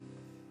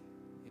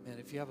And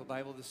if you have a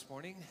Bible this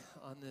morning,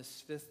 on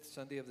this fifth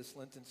Sunday of this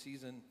Lenten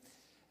season,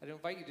 I'd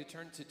invite you to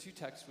turn to two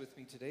texts with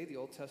me today, the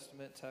Old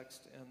Testament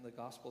text and the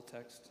Gospel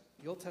text.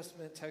 The Old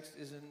Testament text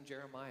is in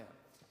Jeremiah,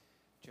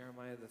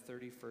 the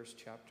 31st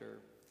chapter,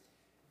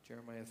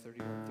 Jeremiah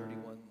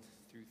 31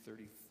 through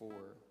 34.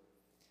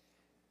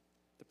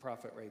 The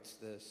prophet writes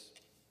this: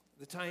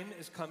 "The time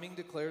is coming,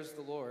 declares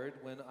the Lord,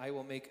 when I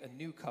will make a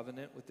new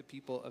covenant with the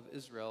people of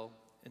Israel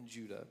and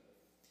Judah.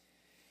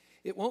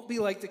 It won't be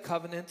like the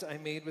covenant I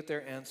made with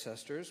their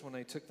ancestors when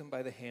I took them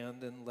by the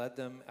hand and led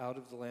them out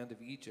of the land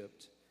of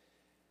Egypt.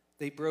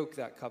 They broke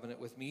that covenant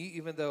with me,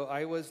 even though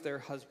I was their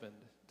husband,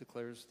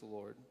 declares the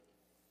Lord.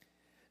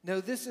 No,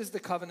 this is the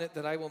covenant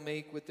that I will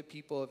make with the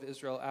people of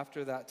Israel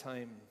after that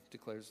time,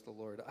 declares the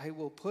Lord. I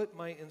will put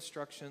my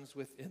instructions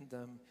within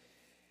them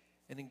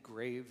and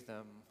engrave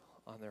them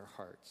on their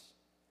hearts.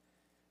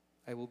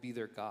 I will be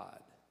their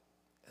God,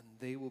 and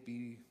they will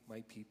be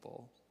my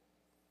people.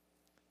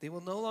 They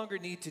will no longer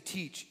need to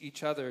teach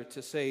each other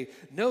to say,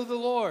 'Know the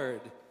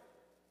Lord,'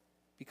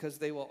 because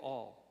they will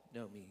all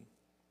know me,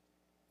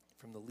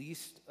 from the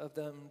least of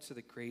them to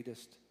the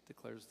greatest,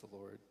 declares the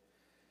Lord.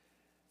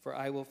 For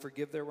I will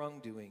forgive their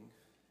wrongdoing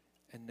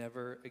and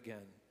never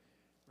again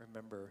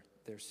remember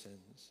their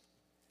sins."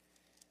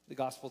 The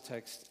gospel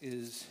text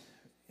is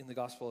in the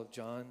Gospel of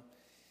John.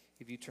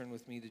 If you turn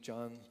with me to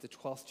John, the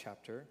 12th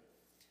chapter,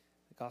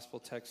 the gospel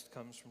text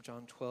comes from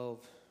John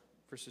 12,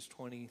 verses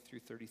 20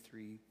 through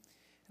 33.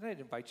 And I'd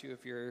invite you,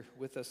 if you're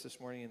with us this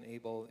morning and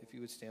able, if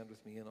you would stand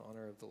with me in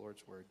honor of the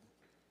Lord's word.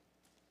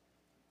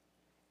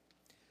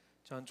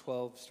 John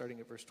 12, starting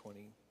at verse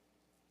 20.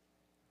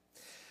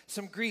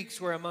 Some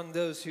Greeks were among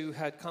those who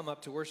had come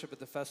up to worship at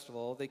the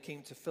festival. They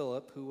came to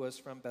Philip, who was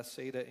from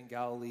Bethsaida in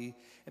Galilee,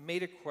 and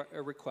made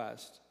a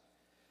request.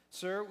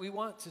 "Sir, we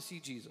want to see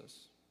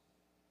Jesus."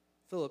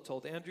 Philip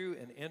told Andrew,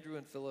 and Andrew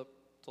and Philip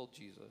told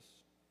Jesus.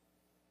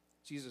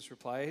 Jesus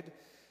replied,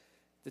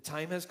 "The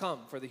time has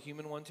come for the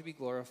human one to be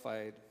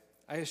glorified.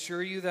 I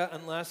assure you that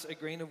unless a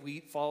grain of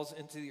wheat falls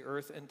into the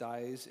earth and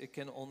dies, it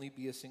can only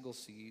be a single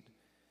seed.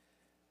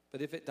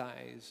 But if it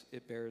dies,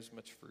 it bears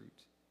much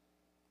fruit.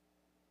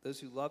 Those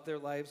who love their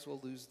lives will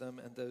lose them,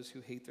 and those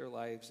who hate their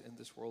lives in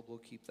this world will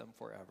keep them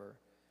forever.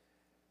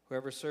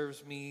 Whoever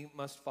serves me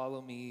must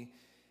follow me,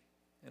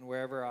 and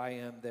wherever I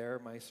am, there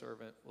my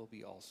servant will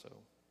be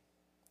also.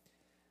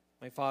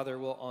 My Father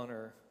will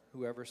honor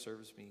whoever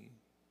serves me.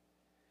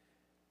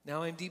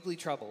 Now I'm deeply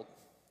troubled.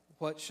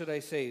 What should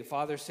I say?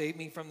 'Father, save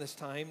me from this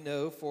time'?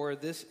 No, for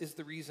this is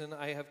the reason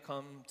I have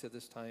come to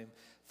this time.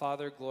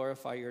 'Father,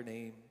 glorify your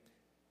name.'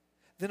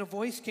 Then a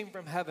voice came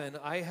from heaven,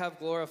 'I have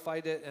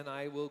glorified it, and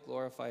I will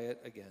glorify it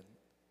again.'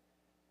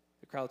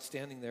 The crowd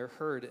standing there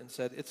heard and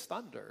said, 'It's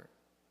thunder.'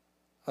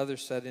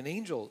 Others said, 'An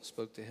angel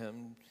spoke to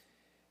him.'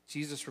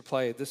 Jesus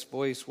replied, 'This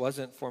voice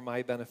wasn't for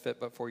my benefit,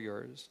 but for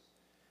yours.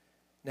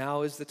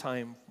 Now is the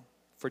time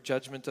for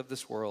judgment of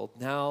this world.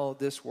 Now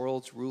this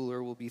world's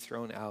ruler will be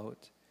thrown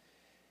out.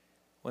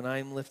 When I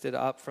am lifted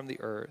up from the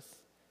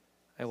earth,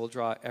 I will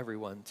draw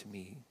everyone to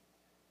me.'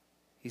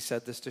 He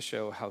said this to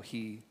show how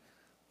he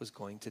was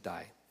going to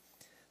die."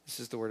 This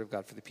is the word of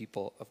God for the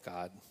people of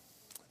God.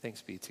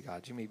 Thanks be to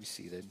God. You may be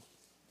seated.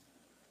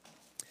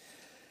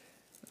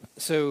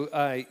 So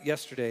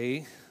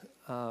yesterday,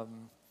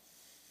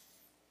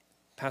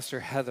 Pastor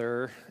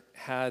Heather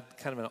had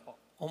kind of an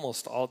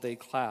almost all-day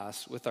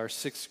class with our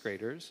sixth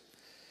graders.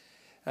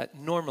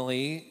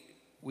 Normally,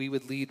 we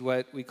would lead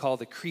what we call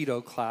the Credo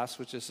class,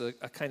 which is a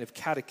kind of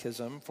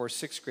catechism for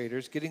sixth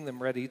graders, getting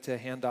them ready to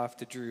hand off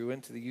to Drew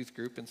and to the youth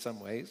group in some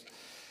ways,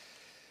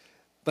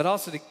 but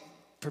also to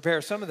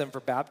prepare some of them for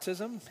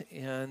baptism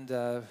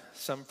and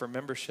some for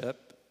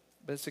membership.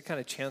 But it's a kind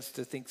of chance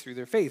to think through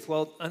their faith.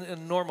 Well, in a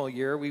normal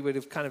year, we would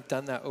have kind of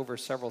done that over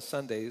several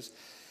Sundays.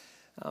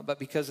 But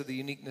because of the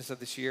uniqueness of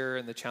this year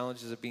and the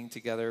challenges of being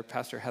together,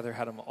 Pastor Heather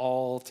had them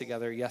all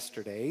together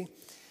yesterday.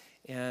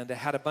 And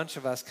had a bunch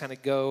of us kind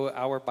of go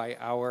hour by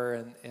hour,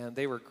 and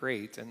they were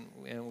great.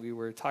 And we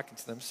were talking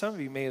to them. Some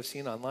of you may have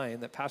seen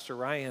online that Pastor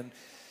Ryan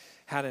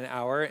had an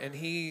hour, and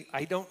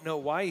I don't know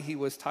why he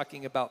was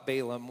talking about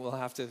Balaam. We'll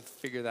have to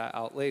figure that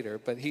out later.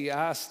 But he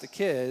asked the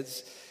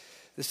kids,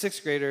 the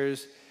sixth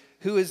graders,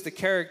 who is the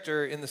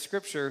character in the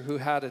scripture who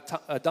had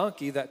a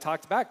donkey that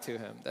talked to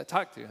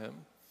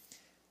him.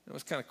 It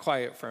was kind of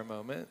quiet for a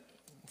moment.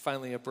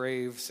 Finally, a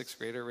brave sixth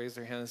grader raised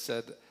their hand and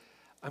said,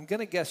 "I'm going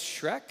to guess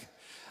Shrek."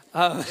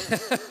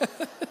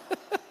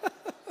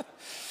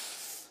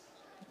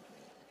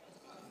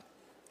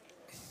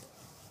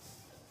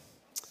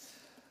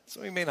 So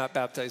we may not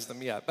baptize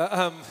them yet,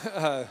 but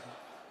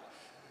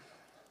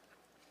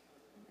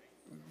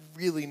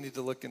really need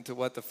to look into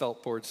what the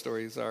felt board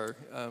stories are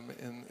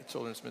in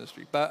children's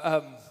ministry. But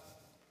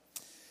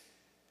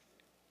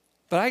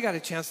I got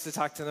a chance to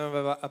talk to them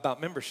about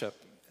membership.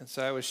 And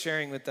so I was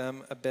sharing with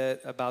them a bit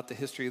about the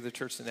history of the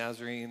Church of the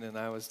Nazarene, and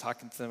I was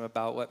talking to them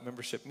about what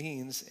membership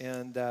means.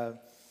 And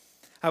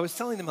I was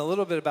telling them a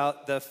little bit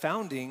about the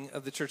founding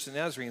of the Church of the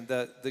Nazarene.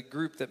 The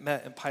group that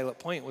met in Pilot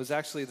Point was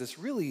actually this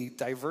really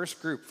diverse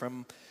group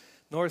from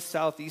north,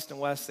 south, east, and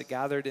west that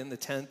gathered in the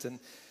tent. And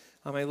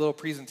on my little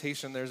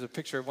presentation, there's a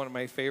picture of one of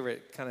my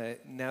favorite kind of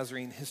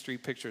Nazarene history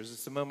pictures.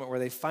 It's the moment where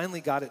they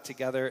finally got it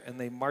together and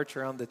they march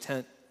around the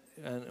tent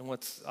and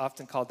what's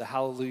often called the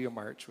Hallelujah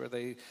March, where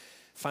they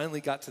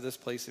finally got to this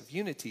place of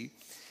unity.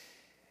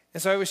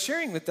 And so I was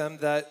sharing with them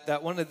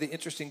that one of the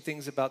interesting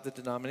things about the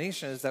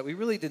denomination is that we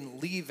really didn't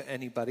leave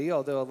anybody,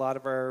 although a lot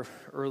of our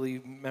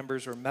early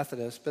members were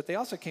Methodists, but they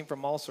also came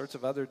from all sorts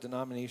of other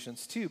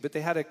denominations too, but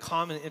they had a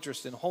common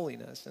interest in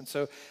holiness. And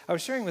so I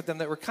was sharing with them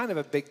that we're kind of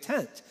a big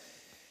tent.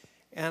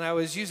 And I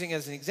was using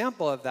as an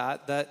example of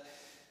that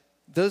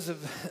those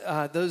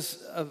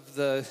of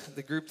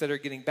the group that are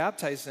getting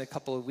baptized in a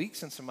couple of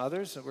weeks and some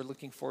others, and we're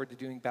looking forward to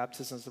doing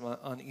baptisms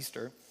on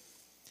Easter,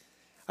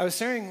 I was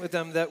sharing with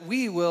them that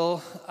we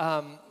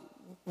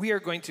are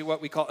going to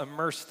what we call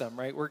immerse them,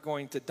 right? We're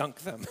going to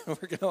dunk them.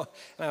 And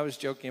I was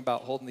joking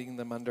about holding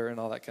them under and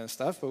all that kind of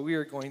stuff, but we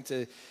are going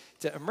to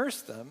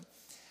immerse them.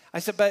 I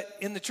said, but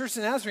in the Church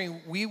of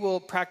Nazarene, we will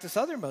practice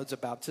other modes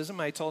of baptism.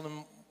 I told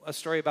them a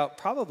story about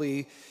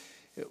probably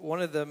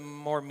one of the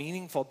more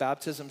meaningful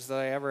baptisms that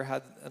I ever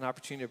had an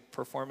opportunity to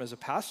perform as a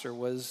pastor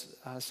was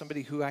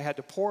somebody who I had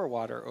to pour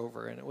water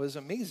over, and it was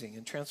amazing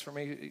and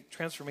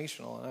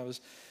transformational. And I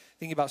was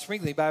thinking about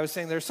sprinkling, but I was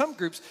saying there are some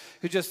groups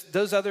who just,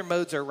 those other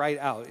modes are right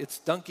out. It's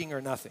dunking or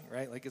nothing,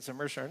 right? Like it's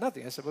immersion or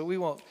nothing. I said, but we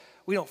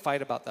don't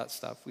fight about that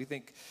stuff. We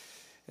think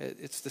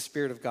it's the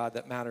Spirit of God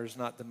that matters,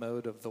 not the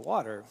mode of the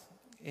water.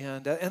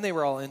 And they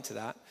were all into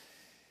that.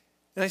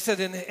 And I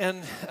said,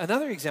 and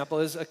another example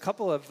is a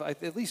couple of,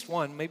 at least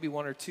one, maybe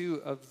one or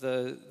two of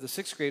the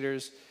sixth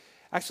graders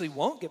actually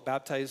won't get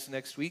baptized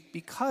next week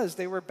because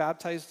they were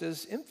baptized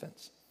as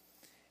infants.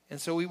 And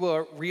so we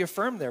will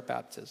reaffirm their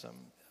baptism.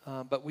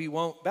 But we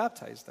won't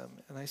baptize them.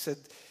 And I said,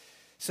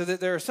 so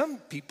that there are some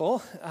people,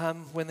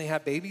 when they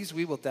have babies,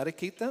 we will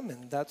dedicate them.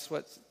 And that's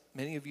what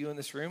many of you in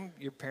this room,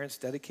 your parents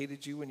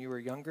dedicated you when you were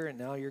younger, and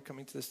now you're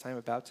coming to this time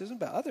of baptism.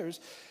 But others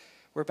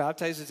were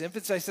baptized as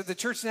infants. I said, the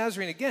Church of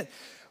Nazarene, again,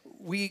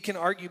 we can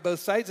argue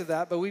both sides of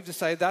that, but we've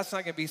decided that's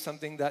not going to be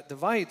something that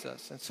divides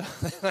us. And so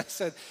I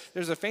said,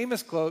 there's a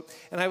famous quote,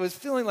 and I was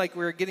feeling like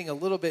we were getting a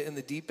little bit in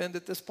the deep end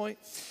at this point.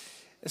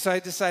 So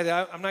I decided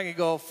I'm not going to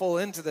go full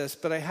into this,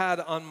 but I had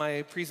on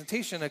my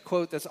presentation a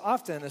quote that's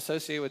often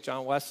associated with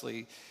John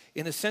Wesley: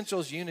 in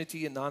essentials,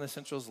 unity; in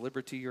non-essentials,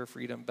 liberty or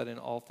freedom; but in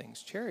all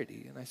things,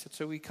 charity. And I said,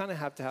 so we kind of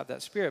have to have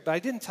that spirit. But I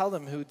didn't tell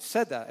them who'd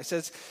said that. I said,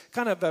 it's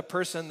kind of a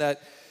person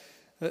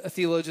a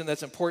theologian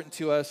that's important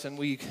to us, and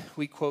we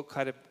quote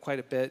quite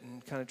a bit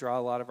and kind of draw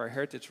a lot of our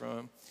heritage from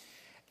him.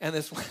 And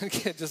this one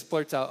kid just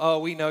blurts out, oh,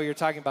 we know you're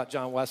talking about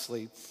John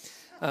Wesley.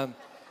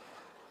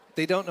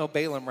 They don't know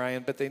Balaam,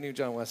 Ryan, but they knew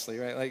John Wesley,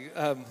 right? Like,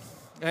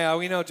 yeah,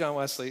 we know John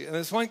Wesley. And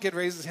this one kid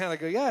raised his hand. I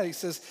go, yeah. He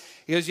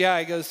goes, yeah.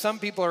 He goes, some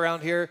people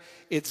around here,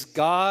 it's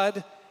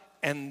God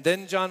and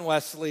then John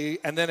Wesley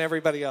and then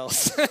everybody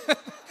else.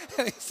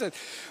 And he said,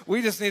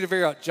 we just need to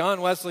figure out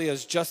John Wesley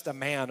is just a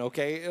man,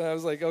 okay? And I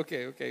was like,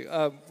 okay.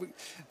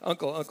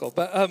 Uncle.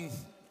 But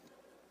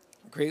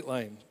great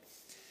line.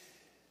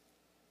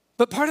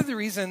 But part of the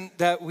reason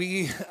that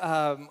we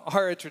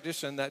are a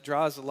tradition that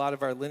draws a lot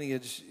of our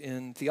lineage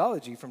in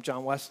theology from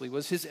John Wesley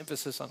was his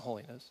emphasis on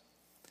holiness.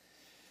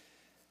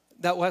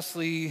 That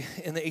Wesley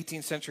in the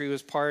 18th century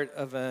was part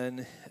of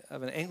an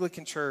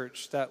Anglican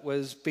church that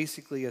was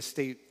basically a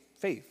state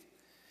faith,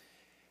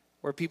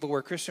 where people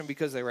were Christian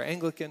because they were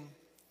Anglican,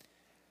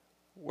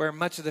 where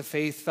much of the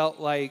faith felt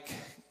like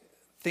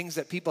things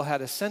that people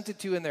had assented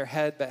to in their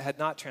head but had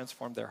not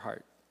transformed their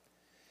heart.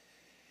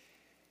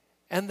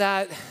 And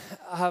that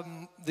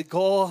the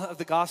goal of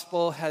the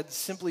gospel had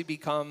simply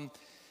become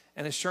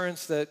an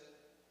assurance that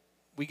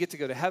we get to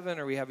go to heaven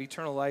or we have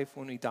eternal life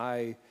when we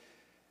die.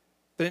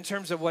 But in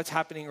terms of what's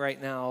happening right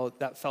now,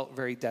 that felt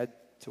very dead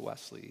to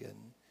Wesley.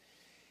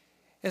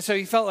 And so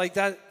he felt like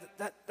that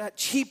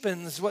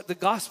cheapens what the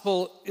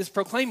gospel is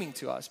proclaiming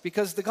to us,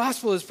 because the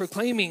gospel is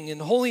proclaiming, and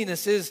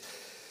holiness is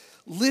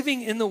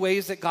living in the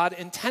ways that God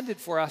intended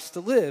for us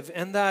to live,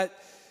 and that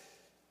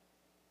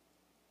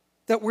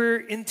we're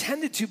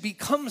intended to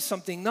become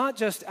something, not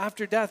just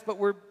after death, but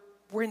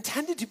we're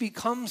intended to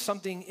become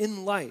something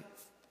in life.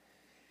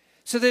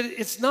 So that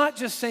it's not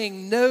just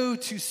saying no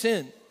to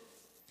sin,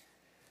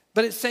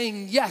 but it's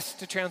saying yes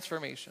to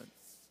transformation.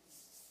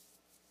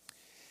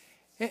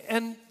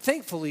 And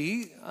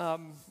thankfully,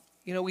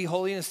 we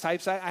holiness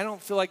types, I don't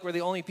feel like we're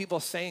the only people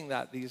saying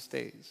that these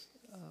days.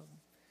 I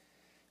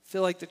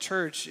feel like the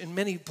church in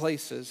many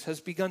places has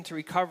begun to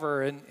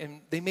recover,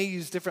 and they may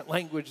use different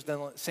language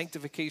than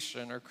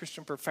sanctification or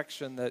Christian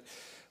perfection that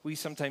we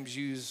sometimes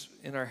use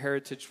in our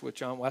heritage with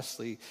John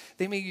Wesley.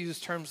 They may use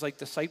terms like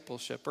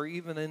discipleship, or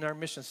even in our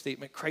mission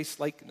statement,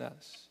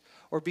 Christ-likeness,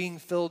 or being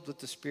filled with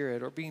the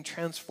Spirit, or being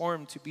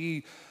transformed to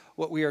be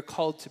what we are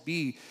called to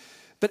be.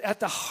 But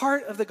at the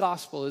heart of the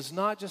gospel is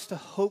not just a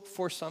hope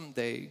for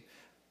someday,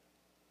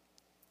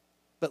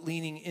 but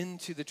leaning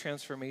into the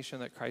transformation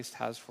that Christ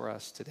has for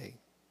us today.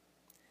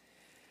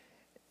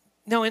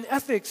 Now, in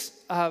ethics,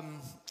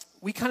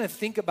 we kind of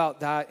think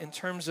about that in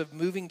terms of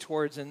moving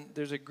towards, and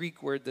there's a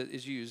Greek word that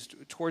is used,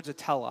 towards a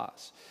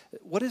telos.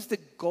 What is the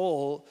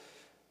goal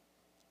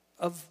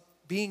of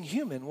being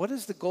human? What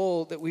is the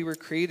goal that we were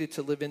created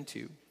to live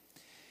into?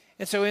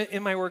 And so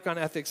in my work on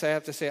ethics, I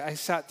have to say, I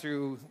sat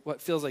through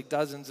what feels like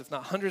dozens, if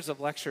not hundreds of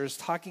lectures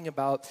talking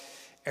about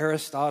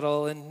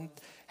Aristotle and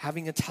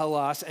having a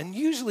telos. And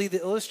usually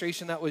the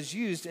illustration that was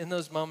used in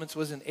those moments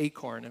was an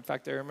acorn. In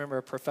fact, I remember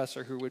a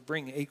professor who would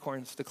bring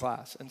acorns to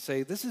class and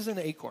say, this is an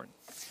acorn.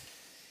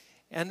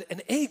 And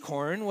an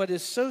acorn, what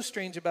is so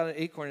strange about an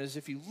acorn is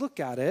if you look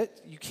at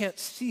it, you can't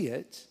see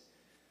it,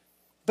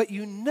 but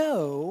you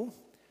know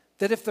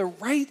that if the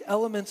right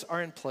elements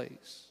are in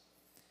place,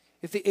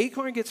 if the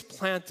acorn gets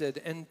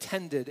planted and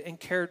tended and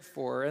cared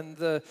for, and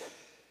the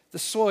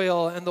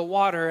soil and the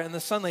water and the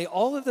sunlight,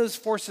 all of those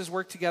forces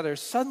work together,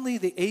 suddenly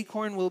the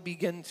acorn will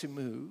begin to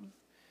move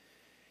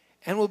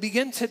and will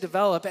begin to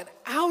develop, and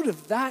out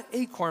of that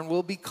acorn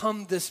will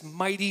become this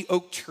mighty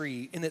oak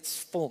tree in its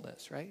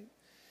fullness, right?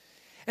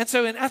 And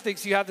so in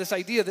ethics, you have this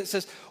idea that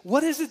says,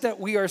 what is it that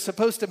we are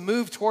supposed to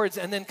move towards,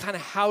 and then kind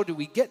of how do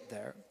we get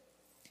there?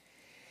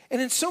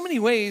 And in so many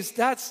ways,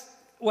 that's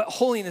what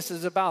holiness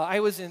is about.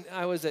 I was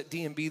at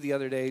D&B the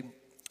other day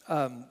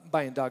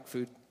buying dog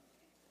food.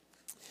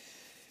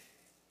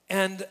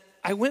 And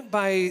I went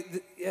by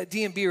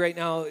D&B right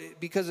now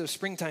because of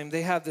springtime.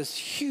 They have this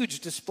huge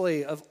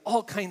display of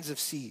all kinds of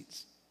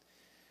seeds.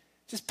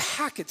 Just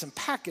packets and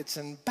packets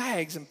and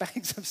bags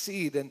of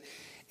seed.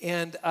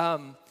 And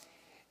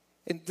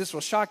this will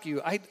shock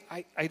you.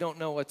 I don't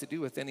know what to do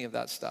with any of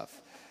that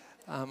stuff.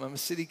 I'm a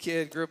city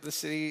kid, grew up in the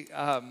city.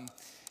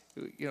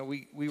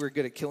 We were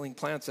good at killing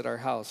plants at our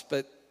house.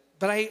 But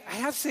I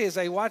have to say, as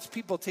I watched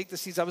people take the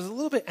seeds, I was a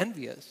little bit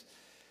envious.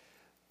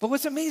 But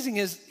what's amazing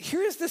is,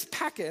 here is this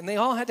packet, and they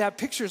all had to have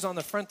pictures on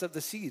the front of the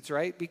seeds,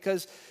 right?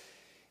 Because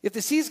if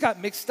the seeds got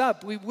mixed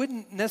up, we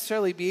wouldn't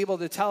necessarily be able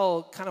to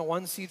tell kind of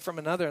one seed from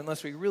another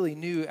unless we really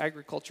knew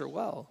agriculture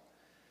well.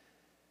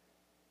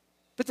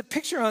 But the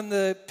picture on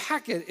the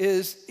packet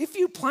is, if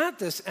you plant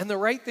this and the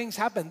right things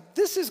happen,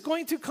 this is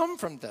going to come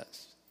from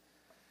this.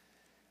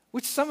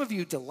 Which some of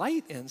you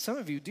delight in. Some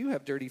of you do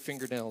have dirty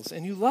fingernails,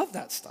 and you love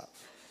that stuff.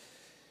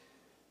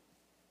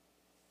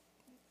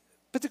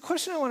 But the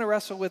question I want to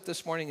wrestle with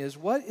this morning is,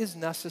 what is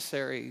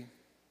necessary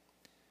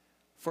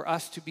for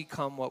us to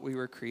become what we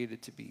were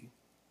created to be?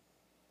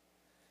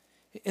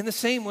 In the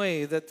same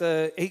way that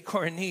the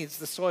acorn needs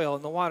the soil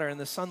and the water and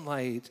the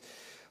sunlight,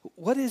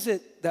 what is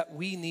it that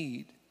we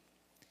need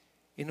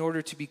in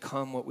order to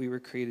become what we were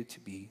created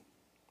to be?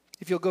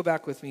 If you'll go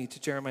back with me to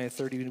Jeremiah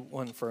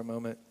 31 for a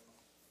moment.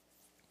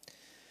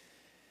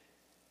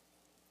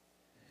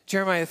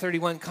 Jeremiah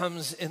 31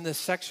 comes in this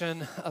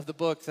section of the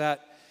book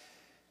that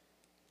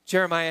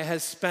Jeremiah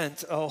has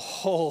spent a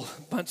whole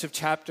bunch of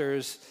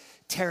chapters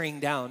tearing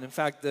down. In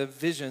fact, the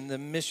vision, the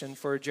mission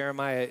for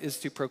Jeremiah is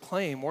to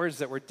proclaim words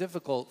that were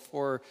difficult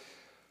for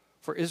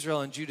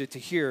Israel and Judah to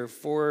hear.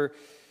 For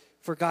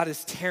God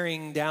is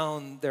tearing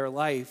down their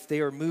life.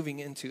 They are moving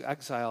into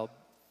exile.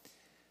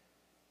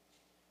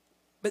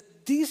 But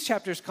these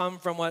chapters come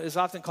from what is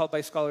often called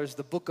by scholars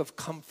the book of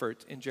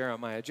comfort in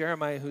Jeremiah.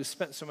 Jeremiah, who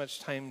spent so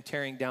much time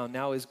tearing down,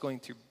 now is going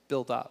to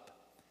build up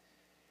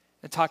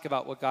and talk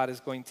about what God is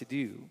going to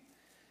do.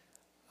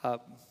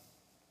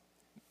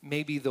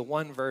 Maybe the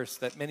one verse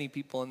that many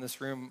people in this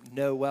room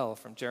know well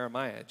from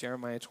Jeremiah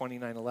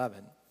 29:11.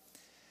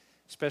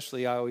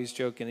 Especially, I always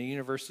joke, in a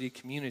university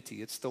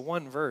community, it's the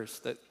one verse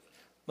that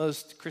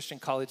most Christian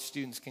college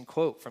students can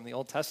quote from the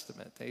Old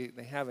Testament. They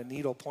have a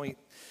needlepoint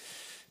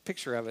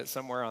picture of it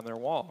somewhere on their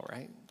wall,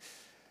 right?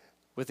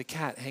 With a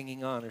cat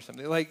hanging on or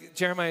something. Like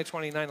Jeremiah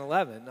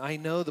 29:11, I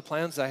know the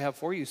plans I have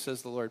for you,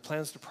 says the Lord,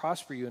 plans to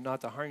prosper you and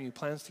not to harm you,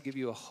 plans to give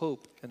you a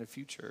hope and a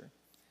future.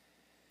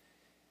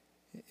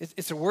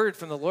 It's a word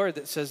from the Lord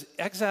that says,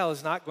 exile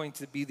is not going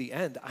to be the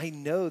end. I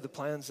know the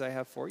plans I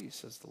have for you,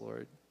 says the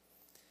Lord.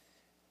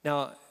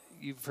 Now,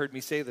 you've heard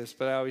me say this,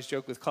 but I always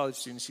joke with college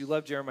students, you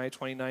love Jeremiah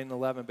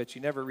 29:11, but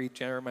you never read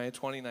Jeremiah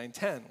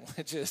 29:10,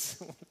 which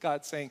is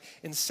God saying,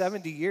 in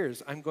 70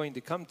 years, I'm going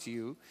to come to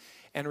you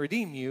and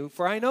redeem you,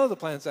 for I know the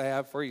plans I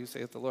have for you,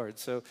 saith the Lord.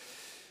 So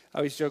I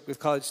always joke with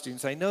college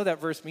students, I know that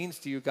verse means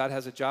to you God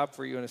has a job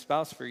for you and a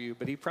spouse for you,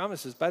 but he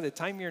promises by the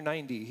time you're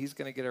 90, he's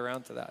going to get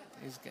around to that.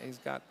 He's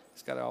got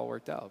it all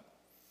worked out.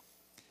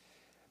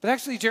 But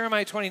actually,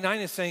 Jeremiah 29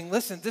 is saying,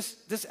 listen,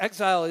 this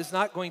exile is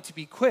not going to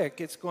be quick.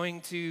 It's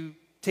going to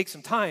take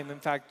some time. In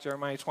fact,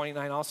 Jeremiah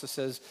 29 also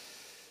says,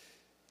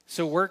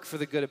 so work for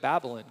the good of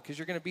Babylon, because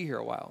you're going to be here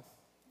a while.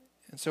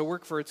 And so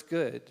work for its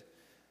good.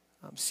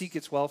 Seek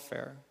its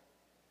welfare.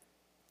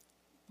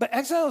 But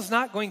exile is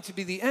not going to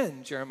be the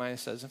end, Jeremiah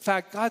says. In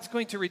fact, God's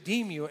going to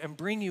redeem you and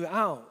bring you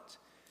out.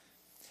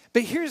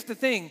 But here's the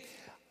thing.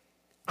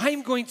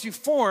 I'm going to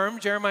form,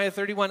 Jeremiah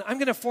 31, I'm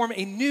going to form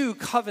a new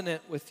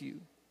covenant with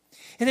you.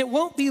 And it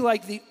won't be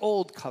like the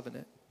old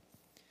covenant.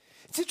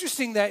 It's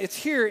interesting that it's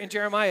here in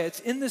Jeremiah, it's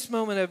in this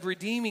moment of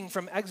redeeming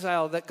from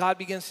exile that God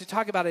begins to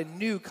talk about a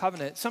new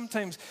covenant.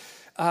 Sometimes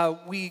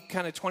we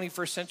kind of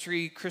 21st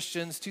century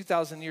Christians,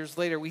 2,000 years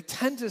later, we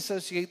tend to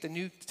associate the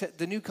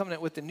new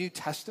covenant with the New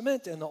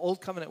Testament and the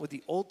old covenant with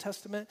the Old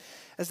Testament,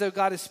 as though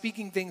God is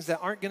speaking things that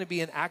aren't going to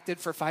be enacted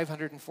for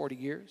 540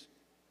 years.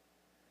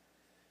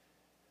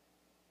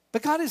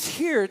 But God is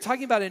here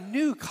talking about a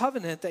new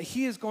covenant that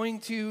he is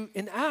going to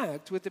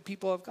enact with the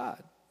people of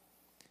God.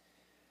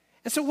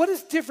 And so what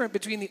is different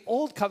between the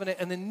old covenant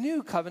and the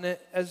new covenant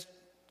as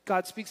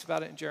God speaks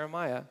about it in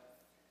Jeremiah?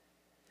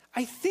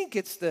 I think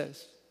it's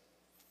this,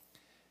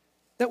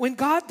 that when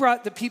God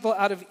brought the people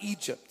out of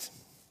Egypt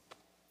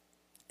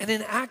and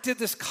enacted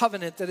this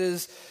covenant that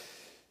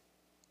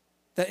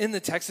in the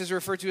text is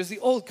referred to as the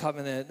Old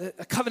Covenant,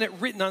 a covenant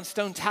written on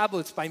stone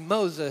tablets by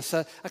Moses,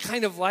 a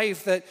kind of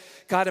life that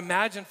God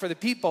imagined for the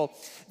people,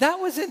 that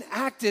was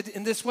enacted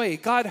in this way.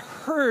 God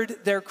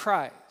heard their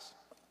cries.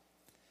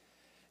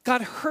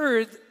 God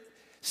heard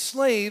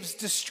slaves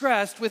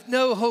distressed with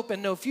no hope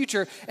and no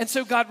future, and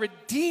so God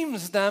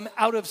redeems them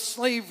out of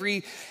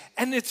slavery.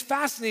 And it's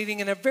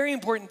fascinating and a very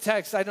important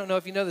text. I don't know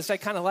if you know this, I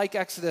kind of like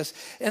Exodus,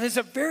 and it's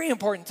a very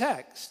important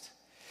text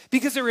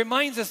because it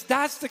reminds us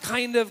that's the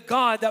kind of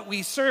God that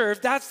we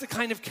serve, that's the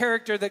kind of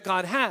character that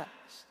God has.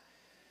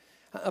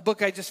 A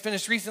book I just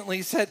finished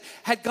recently said,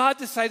 had God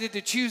decided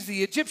to choose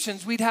the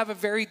Egyptians, we'd have a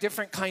very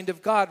different kind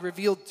of God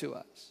revealed to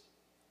us.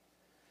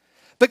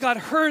 But God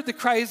heard the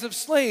cries of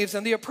slaves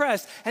and the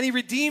oppressed, and he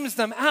redeems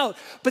them out.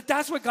 But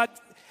that's what God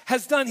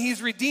has done. He's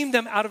redeemed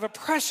them out of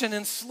oppression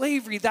and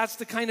slavery. That's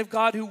the kind of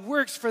God who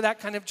works for that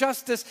kind of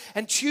justice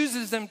and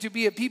chooses them to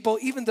be a people,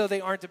 even though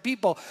they aren't a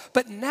people.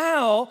 But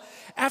now,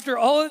 after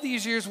all of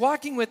these years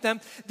walking with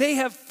them, they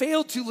have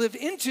failed to live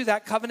into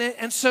that covenant.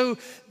 And so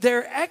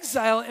their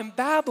exile in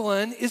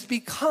Babylon is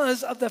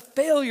because of the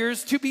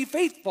failures to be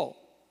faithful.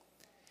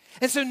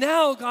 And so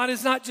now God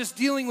is not just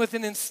dealing with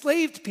an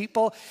enslaved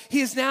people,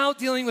 he is now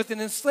dealing with an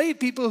enslaved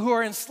people who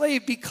are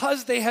enslaved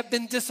because they have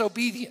been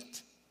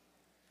disobedient.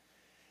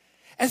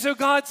 And so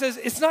God says,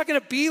 it's not going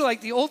to be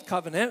like the old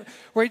covenant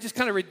where he just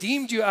kind of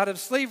redeemed you out of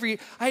slavery.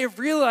 I have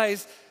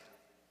realized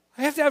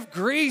I have to have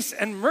grace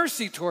and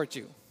mercy towards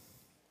you.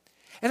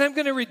 And I'm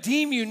going to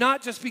redeem you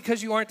not just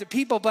because you aren't a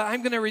people, but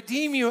I'm going to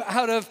redeem you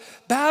out of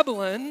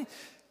Babylon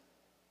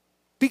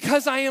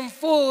because I am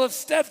full of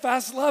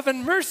steadfast love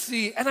and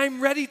mercy, and I'm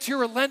ready to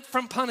relent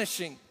from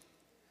punishing.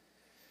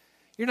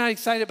 You're not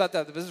excited about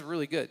that, but this is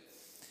really good.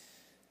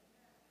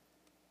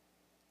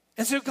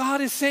 And so God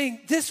is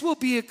saying, this will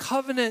be a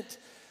covenant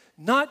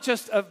not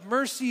just of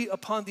mercy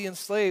upon the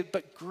enslaved,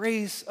 but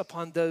grace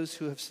upon those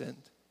who have sinned.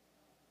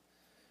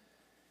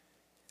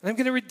 And I'm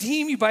going to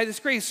redeem you by this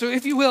grace. So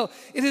if you will,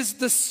 it is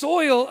the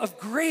soil of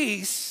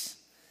grace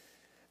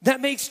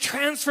that makes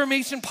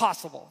transformation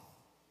possible.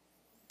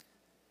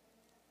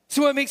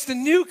 So what makes the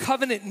new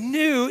covenant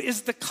new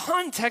is the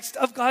context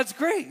of God's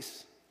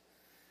grace.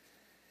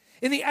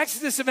 In the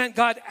Exodus event,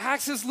 God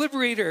acts as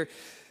liberator,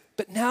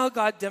 but now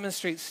God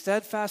demonstrates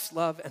steadfast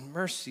love and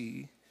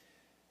mercy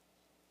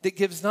that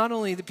gives not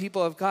only the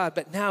people of God,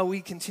 but now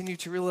we continue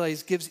to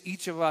realize gives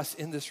each of us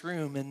in this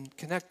room and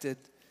connected,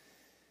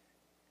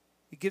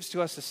 it gives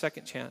to us a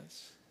second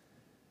chance.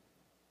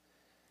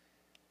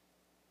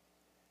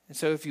 And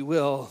so if you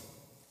will,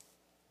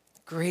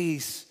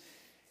 grace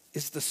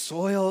is the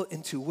soil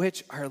into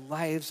which our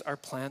lives are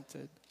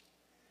planted.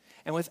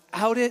 And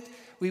without it,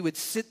 we would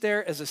sit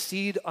there as a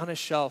seed on a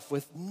shelf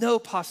with no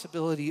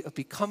possibility of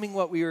becoming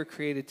what we were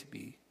created to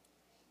be.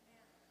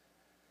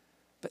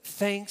 But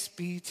thanks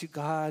be to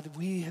God,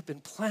 we have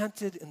been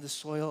planted in the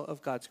soil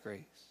of God's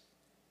grace.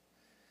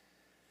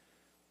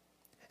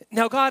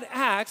 Now God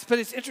acts, but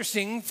it's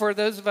interesting for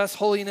those of us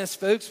holiness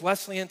folks,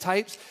 Wesleyan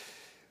types,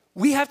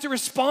 we have to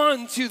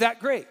respond to that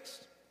grace.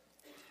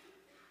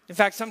 In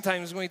fact,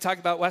 sometimes when we talk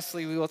about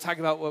Wesley, we will talk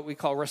about what we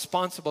call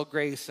responsible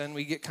grace, and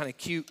we get kind of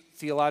cute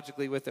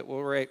theologically with it.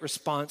 We'll write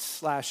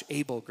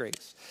response/able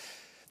grace.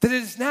 That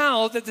it is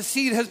now that the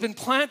seed has been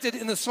planted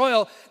in the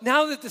soil,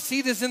 now that the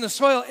seed is in the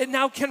soil, it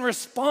now can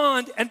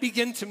respond and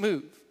begin to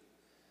move.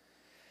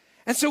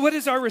 And so what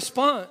is our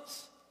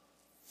response?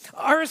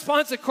 Our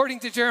response,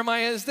 according to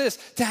Jeremiah, is this: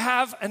 to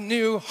have a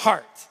new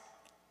heart.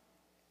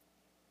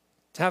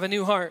 To have a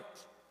new heart.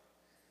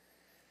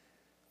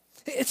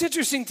 It's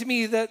interesting to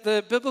me that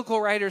the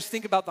biblical writers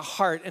think about the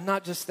heart and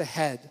not just the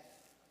head.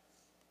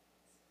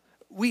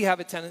 We have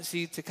a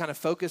tendency to kind of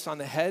focus on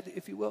the head,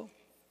 if you will.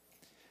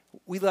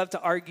 We love to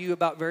argue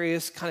about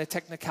various kind of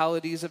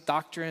technicalities of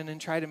doctrine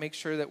and try to make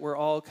sure that we're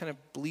all kind of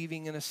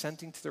believing and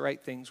assenting to the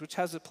right things, which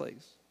has a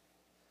place.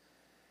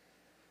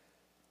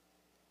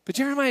 But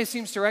Jeremiah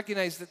seems to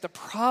recognize that the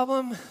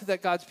problem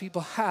that God's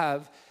people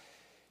have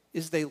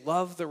is they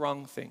love the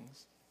wrong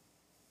things.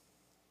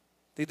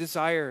 They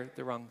desire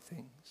the wrong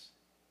things.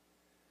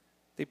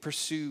 They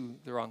pursue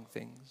the wrong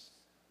things.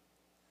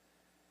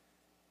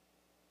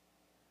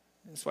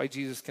 That's why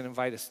Jesus can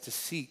invite us to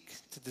seek,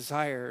 to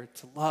desire,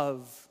 to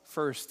love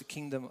first the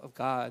kingdom of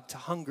God, to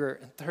hunger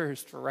and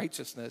thirst for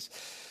righteousness.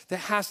 That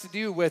has to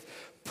do with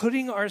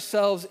putting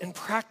ourselves in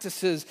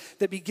practices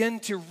that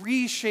begin to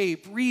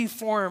reshape,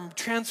 reform,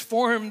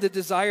 transform the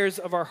desires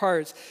of our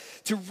hearts,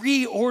 to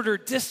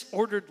reorder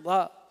disordered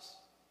loves.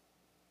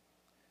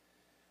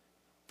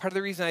 Part of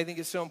the reason I think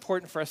it's so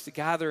important for us to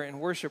gather and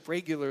worship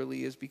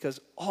regularly is because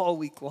all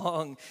week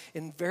long,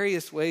 in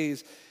various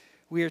ways,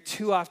 we are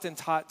too often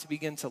taught to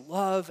begin to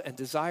love and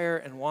desire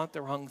and want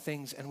the wrong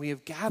things. And we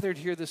have gathered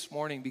here this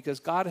morning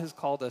because God has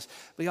called us,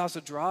 but he also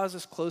draws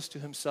us close to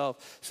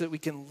himself so that we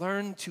can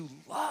learn to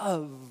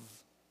love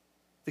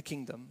the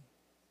kingdom,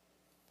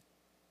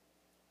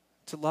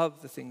 to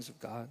love the things of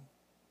God.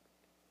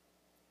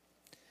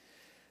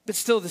 But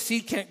still, the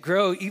seed can't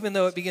grow even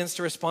though it begins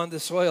to respond to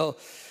soil.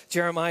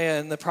 Jeremiah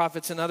and the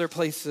prophets in other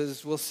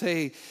places will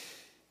say,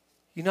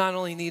 you not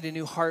only need a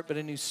new heart, but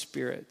a new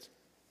spirit.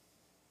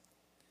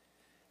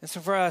 And so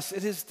for us,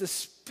 it is the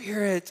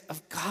Spirit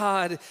of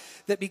God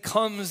that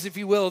becomes, if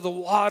you will, the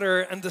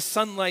water and the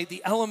sunlight,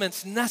 the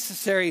elements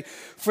necessary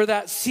for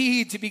that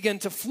seed to begin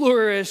to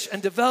flourish and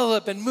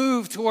develop and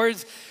move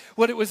towards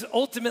what it was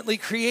ultimately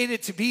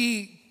created to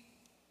be.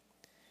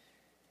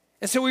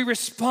 And so we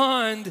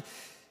respond,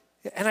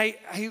 and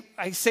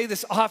I say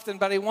this often,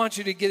 but I want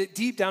you to get it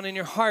deep down in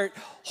your heart.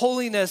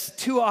 Holiness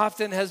too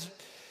often has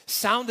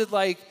sounded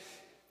like,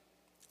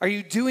 are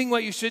you doing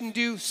what you shouldn't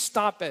do?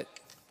 Stop it.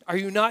 Are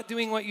you not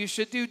doing what you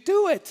should do?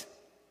 Do it.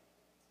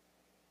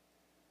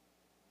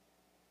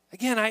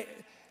 Again,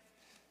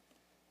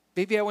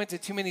 maybe I went to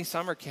too many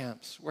summer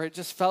camps where it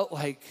just felt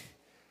like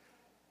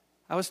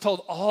I was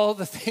told all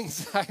the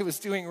things that I was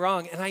doing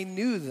wrong, and I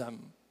knew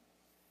them.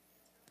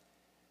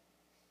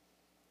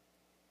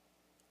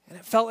 And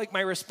it felt like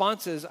my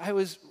responses, I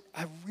was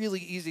a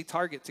really easy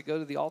target to go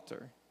to the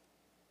altar.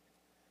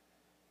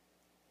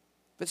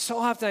 But so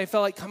often I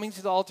felt like coming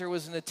to the altar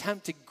was an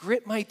attempt to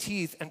grit my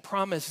teeth and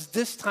promise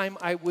this time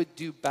I would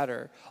do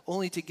better,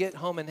 only to get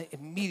home and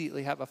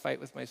immediately have a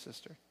fight with my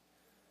sister.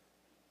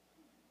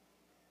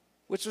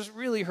 Which was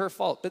really her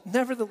fault, but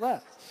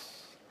nevertheless.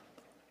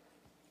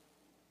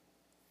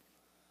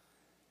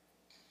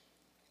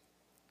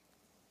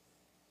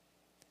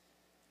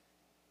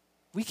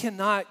 We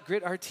cannot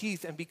grit our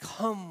teeth and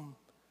become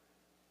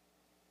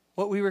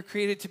what we were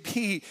created to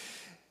be.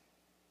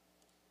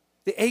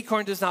 The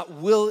acorn does not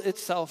will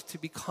itself to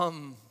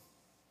become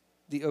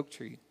the oak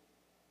tree. It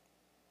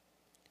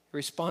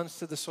responds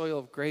to the soil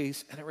of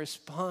grace, and it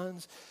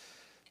responds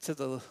to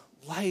the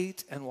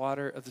light and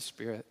water of the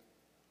Spirit.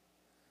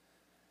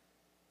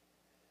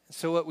 And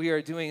so what we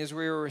are doing is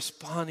we are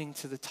responding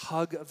to the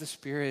tug of the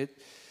Spirit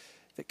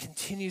that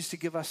continues to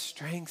give us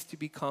strength to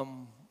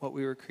become what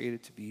we were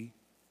created to be.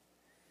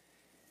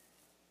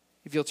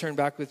 If you'll turn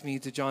back with me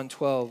to John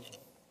 12.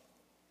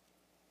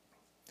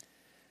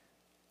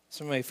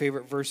 Some of my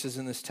favorite verses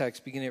in this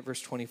text, beginning at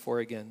verse 24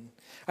 again.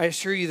 I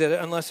assure you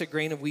that unless a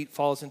grain of wheat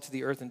falls into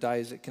the earth and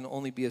dies, it can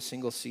only be a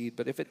single seed.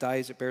 But if it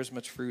dies, it bears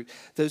much fruit.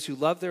 Those who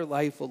love their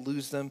life will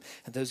lose them,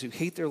 and those who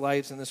hate their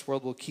lives in this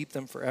world will keep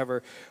them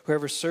forever.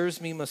 Whoever serves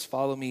me must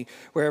follow me.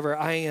 Wherever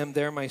I am,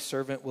 there my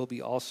servant will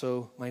be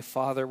also. My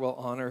Father will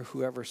honor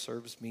whoever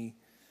serves me.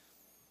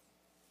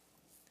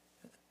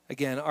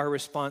 Again, our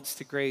response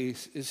to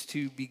grace is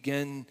to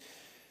begin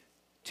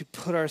to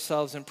put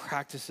ourselves in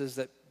practices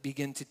that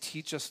begin to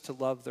teach us to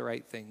love the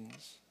right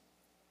things.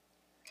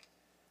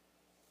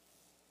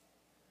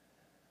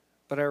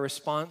 But our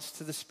response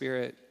to the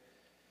Spirit,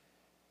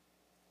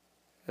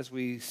 as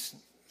we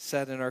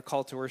said in our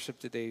call to worship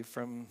today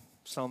from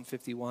Psalm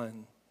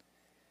 51,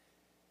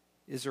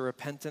 is a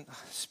repentant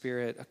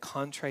spirit, a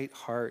contrite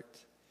heart.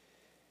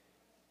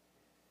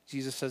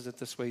 Jesus says it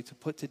this way, to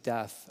put to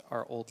death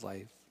our old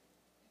life.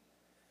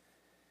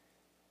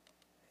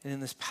 And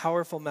in this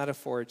powerful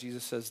metaphor,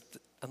 Jesus says,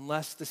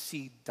 unless the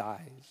seed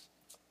dies,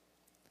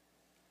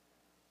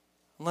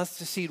 unless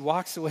the seed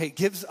walks away,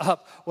 gives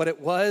up what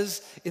it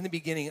was in the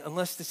beginning,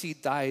 unless the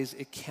seed dies,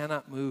 it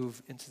cannot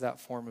move into that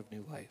form of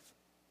new life.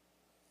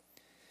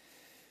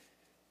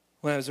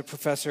 When I was a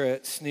professor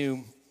at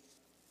SNU,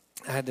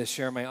 I had to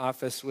share my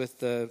office with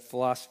the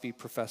philosophy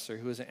professor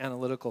who was an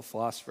analytical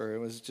philosopher. It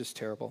was just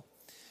terrible.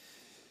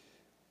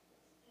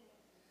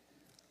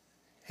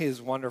 He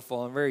is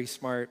wonderful and very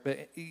smart,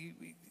 but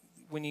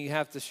when you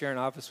have to share an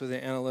office with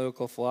an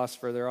analytical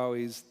philosopher, they're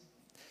always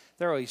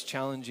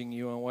challenging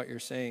you on what you're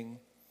saying.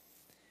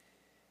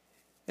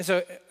 And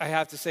so I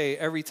have to say,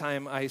 every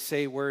time I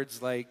say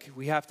words like,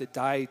 we have to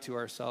die to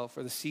ourselves,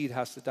 or the seed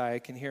has to die, I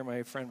can hear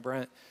my friend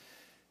Brent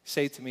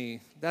say to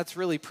me, that's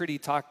really pretty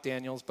talk,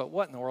 Daniels, but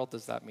what in the world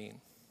does that mean?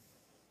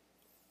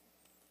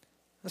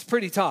 That's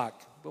pretty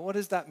talk, but what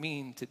does that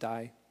mean to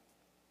die?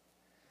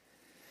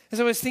 As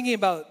I was thinking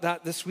about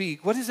that this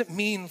week, what does it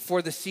mean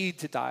for the seed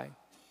to die?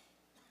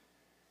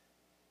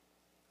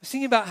 I was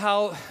thinking about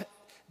how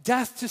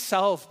death to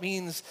self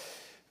means,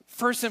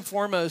 first and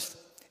foremost,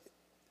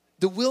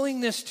 the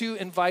willingness to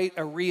invite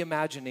a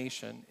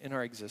reimagination in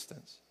our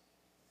existence.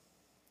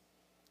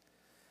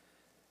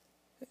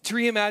 To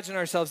reimagine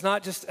ourselves,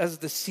 not just as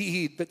the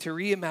seed, but to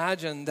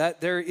reimagine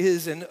that there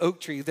is an oak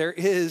tree.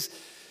 There's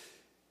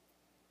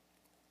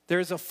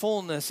a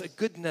fullness, a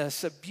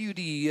goodness, a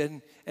beauty,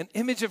 and an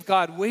image of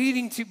God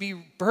waiting to be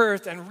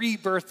birthed and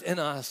rebirthed in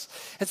us.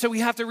 And so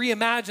we have to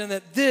reimagine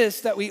that this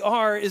that we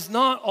are is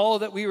not all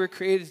that we were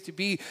created to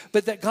be,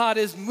 but that God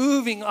is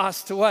moving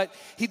us to what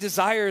he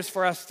desires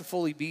for us to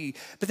fully be.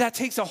 But that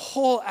takes a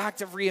whole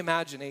act of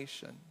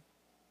reimagination.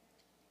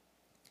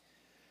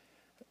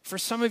 For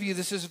some of you,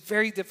 this is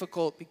very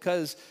difficult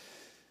because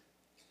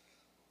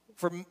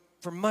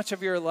for much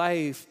of your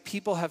life,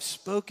 people have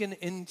spoken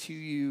into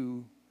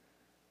you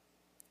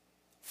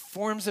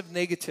forms of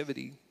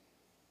negativity.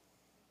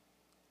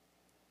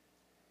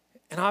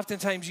 And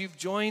oftentimes you've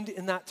joined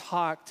in that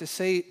talk to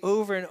say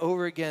over and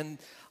over again,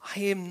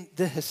 I am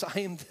this, I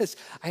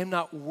am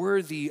not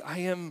worthy, I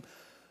am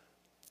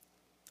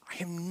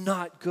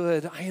not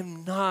good, I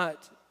am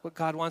not what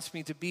God wants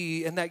me to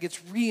be. And that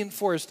gets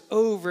reinforced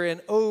over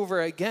and over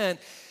again.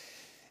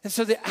 And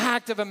so the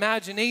act of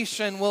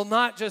imagination will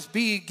not just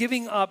be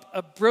giving up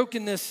a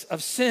brokenness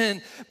of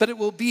sin, but it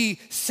will be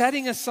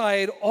setting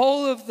aside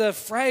all of the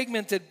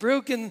fragmented,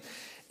 broken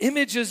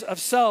images of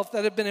self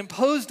that have been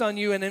imposed on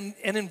you and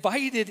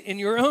invited in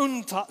your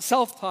own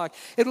self-talk.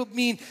 It will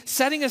mean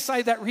setting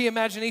aside that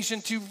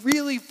reimagination to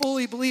really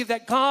fully believe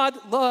that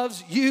God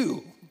loves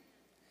you.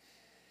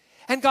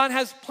 And God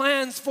has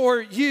plans for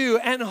you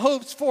and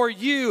hopes for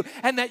you,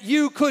 and that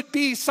you could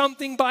be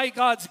something by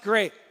God's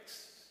grace.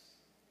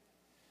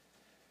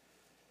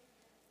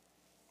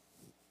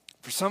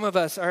 For some of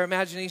us, our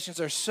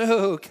imaginations are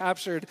so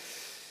captured.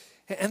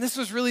 And this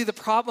was really the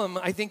problem,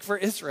 I think, for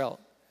Israel.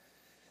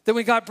 That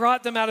when God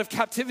brought them out of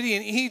captivity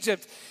in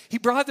Egypt, he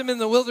brought them in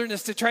the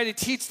wilderness to try to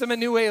teach them a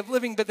new way of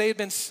living, but they had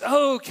been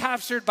so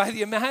captured by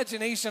the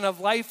imagination of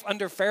life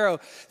under Pharaoh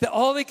that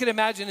all they could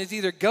imagine is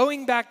either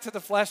going back to the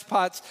flesh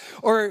pots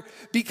or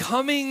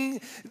becoming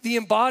the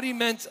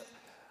embodiment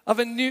of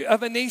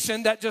a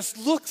nation that just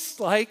looks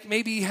like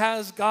maybe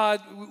has God.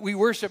 We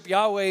worship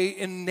Yahweh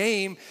in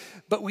name,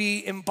 but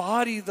we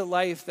embody the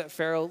life that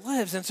Pharaoh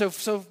lives. And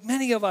so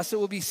many of us, it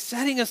will be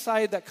setting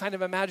aside that kind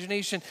of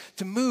imagination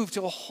to move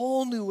to a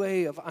whole new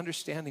way of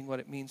understanding what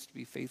it means to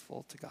be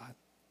faithful to God.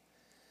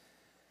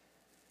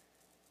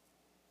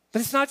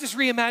 But it's not just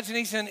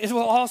reimagination, it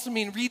will also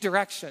mean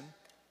redirection.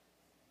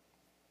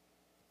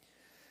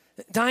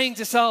 Dying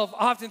to self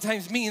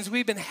oftentimes means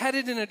we've been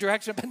headed in a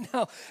direction, but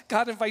now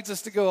God invites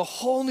us to go a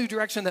whole new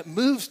direction that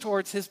moves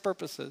towards his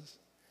purposes.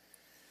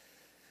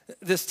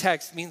 This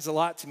text means a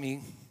lot to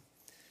me.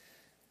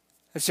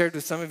 I've shared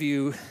with some of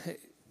you,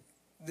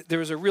 there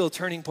was a real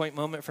turning point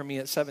moment for me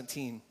at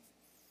 17.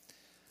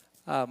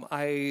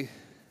 I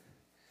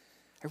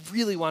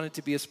really wanted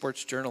to be a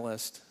sports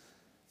journalist.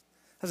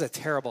 I was a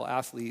terrible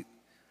athlete.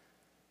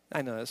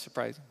 I know that's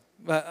surprising.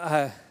 But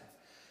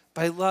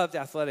I loved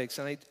athletics,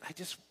 and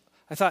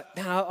I thought,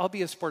 man, I'll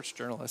be a sports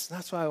journalist. And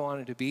that's what I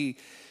wanted to be.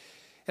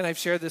 And I've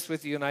shared this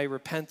with you, and I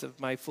repent of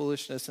my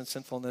foolishness and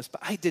sinfulness, but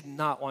I did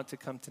not want to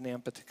come to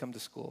Nampa to come to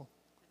school.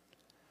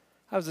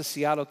 I was a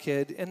Seattle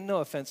kid, and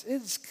no offense,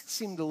 it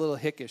seemed a little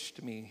hickish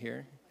to me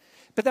here.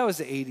 But that was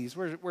the 80s.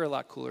 We're a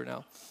lot cooler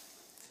now.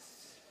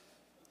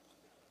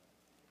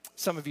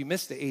 Some of you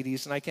missed the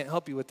 80s, and I can't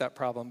help you with that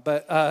problem.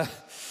 But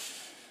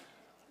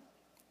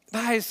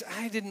guys,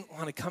 I didn't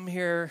want to come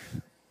here.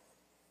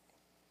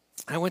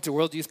 I went to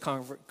World Youth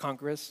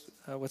Congress,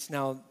 what's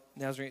now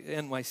Nazarene,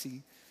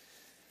 NYC.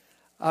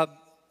 And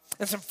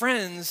some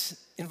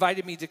friends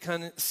invited me to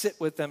come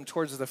sit with them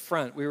towards the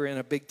front. We were in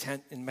a big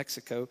tent in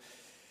Mexico.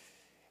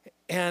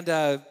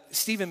 And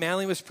Stephen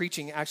Manley was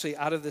preaching actually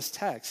out of this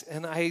text.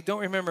 And I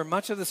don't remember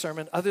much of the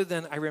sermon other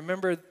than I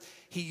remember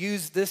he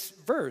used this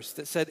verse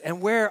that said,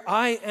 "And where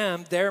I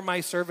am, there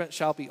my servant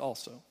shall be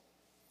also."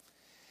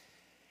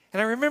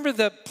 And I remember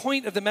the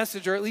point of the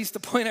message, or at least the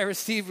point I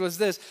received was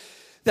this,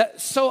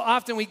 that so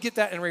often we get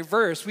that in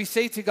reverse. We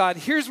say to God,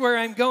 here's where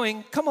I'm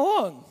going, come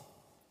along.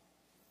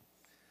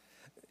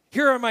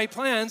 Here are my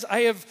plans.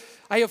 I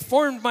have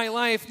formed my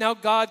life. Now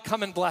God,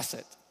 come and bless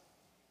it.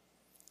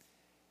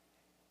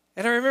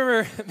 And I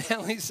remember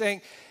Manley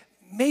saying,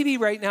 maybe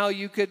right now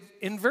you could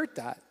invert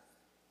that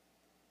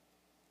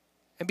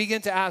and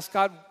begin to ask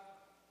God,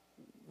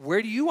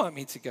 where do you want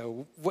me to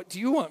go? What do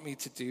you want me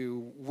to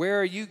do?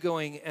 Where are you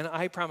going? And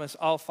I promise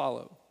I'll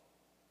follow.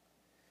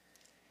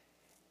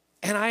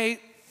 And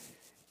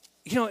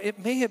it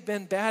may have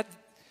been bad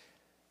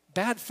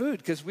food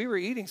because we were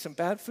eating some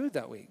bad food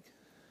that week.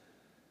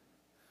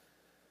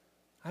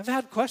 I've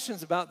had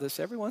questions about this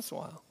every once in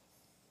a while.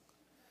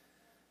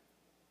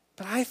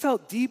 But I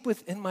felt deep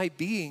within my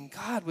being,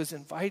 God was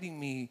inviting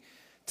me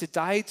to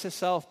die to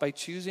self by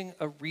choosing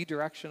a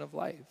redirection of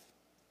life.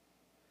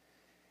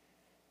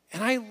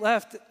 And I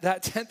left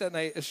that tent that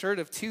night assured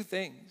of two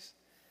things.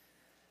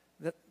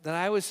 That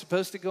I was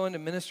supposed to go into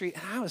ministry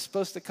and I was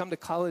supposed to come to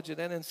college at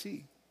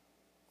NNC.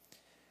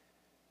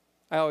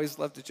 I always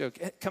love to joke.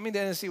 Coming to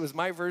NNC was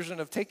my version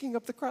of taking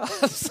up the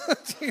cross.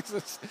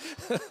 Jesus.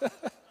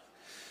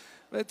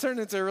 But it turned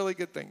into a really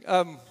good thing.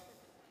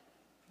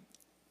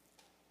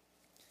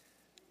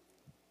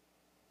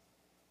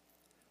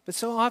 But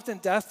so often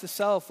death to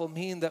self will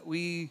mean that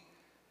we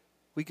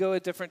go a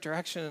different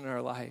direction in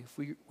our life.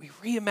 We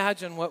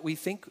reimagine what we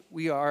think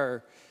we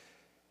are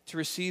to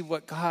receive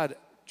what God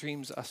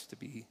dreams us to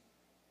be.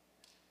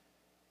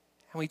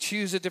 And we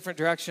choose a different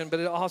direction, but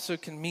it also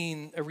can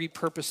mean a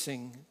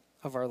repurposing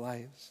of our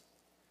lives.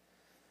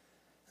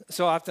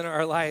 So often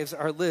our lives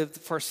are lived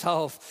for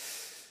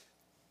self.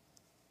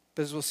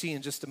 But as we'll see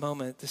in just a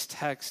moment, this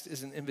text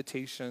is an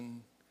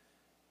invitation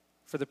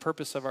for the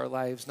purpose of our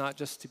lives, not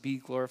just to be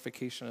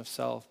glorification of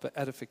self, but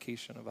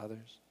edification of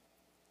others.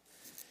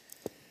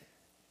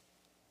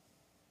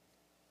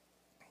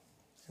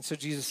 And so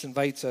Jesus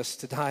invites us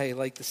to die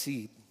like the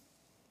seed,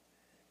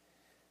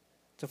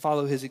 to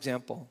follow his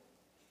example.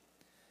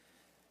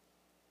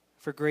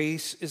 For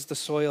grace is the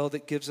soil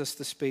that gives us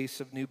the space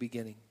of new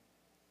beginning.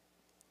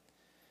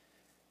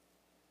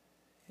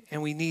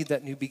 And we need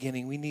that new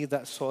beginning. We need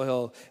that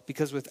soil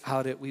because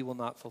without it, we will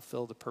not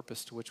fulfill the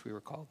purpose to which we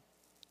were called.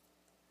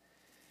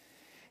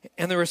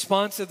 And the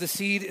response of the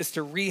seed is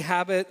to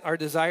rehabit our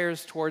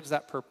desires towards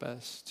that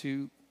purpose,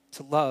 to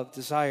love,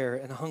 desire,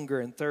 and hunger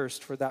and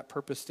thirst for that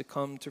purpose to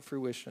come to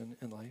fruition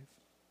in life.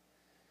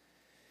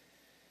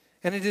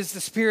 And it is the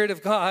Spirit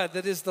of God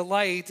that is the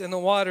light and the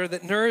water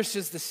that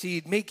nourishes the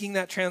seed, making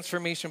that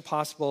transformation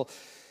possible.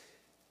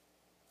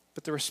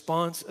 But the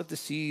response of the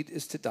seed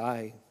is to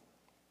die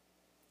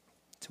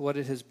to what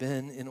it has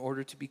been in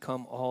order to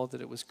become all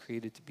that it was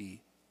created to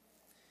be,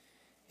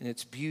 in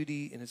its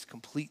beauty, in its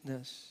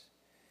completeness,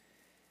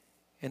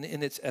 and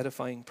in its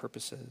edifying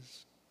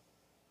purposes.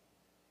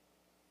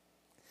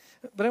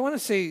 But I want to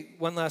say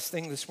one last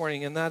thing this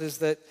morning, and that is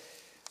that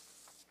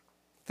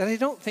I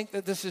don't think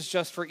that this is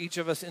just for each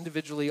of us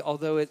individually,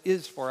 although it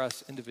is for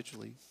us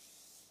individually.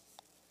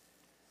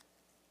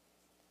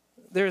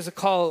 There is a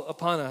call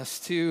upon us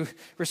to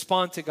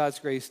respond to God's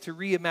grace, to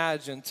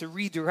reimagine, to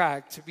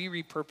redirect, to be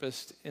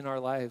repurposed in our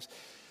lives.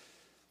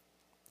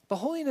 But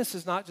holiness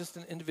is not just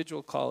an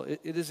individual call, it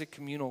is a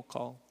communal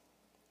call.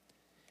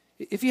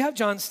 If you have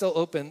John still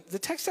open, the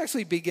text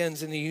actually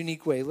begins in a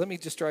unique way. Let me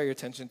just draw your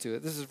attention to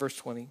it. This is verse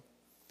 20.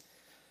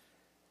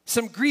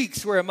 Some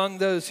Greeks were among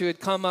those who had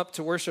come up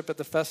to worship at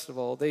the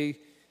festival. They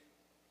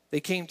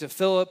came to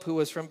Philip, who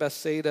was from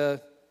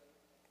Bethsaida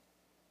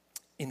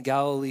in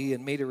Galilee,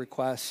 and made a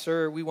request.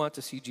 Sir, we want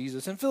to see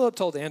Jesus. And Philip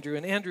told Andrew,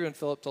 and Andrew and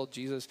Philip told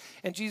Jesus,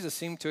 and Jesus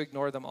seemed to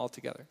ignore them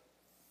altogether.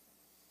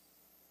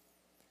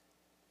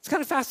 It's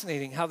kind of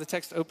fascinating how the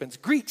text opens.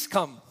 Greeks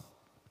come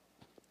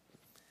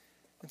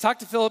and talk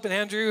to Philip and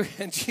Andrew,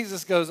 and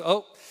Jesus goes,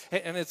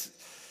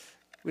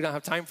 we don't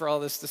have time for all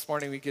this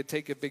morning. We could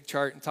take a big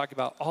chart and talk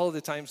about all of the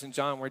times in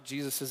John where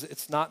Jesus says,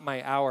 it's not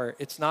my hour,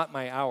 it's not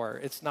my hour,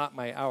 it's not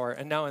my hour.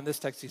 And now in this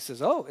text he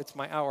says, it's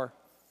my hour.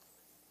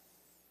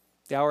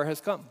 The hour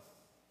has come.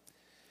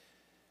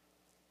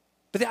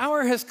 But the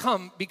hour has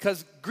come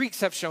because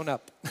Greeks have shown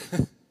up.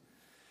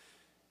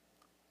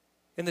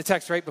 In the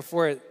text right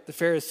before it, the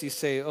Pharisees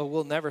say,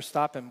 we'll never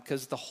stop him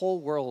because the whole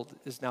world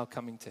is now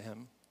coming to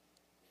him.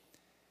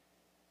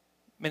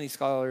 Many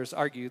scholars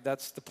argue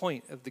that's the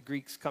point of the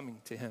Greeks coming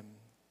to him,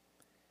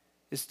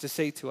 is to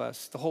say to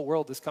us, the whole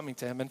world is coming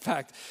to him. In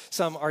fact,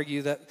 some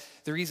argue that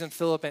the reason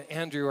Philip and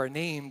Andrew are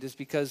named is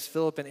because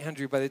Philip and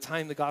Andrew, by the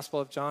time the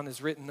Gospel of John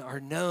is written, are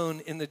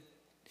known in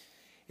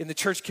the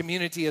church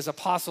community as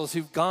apostles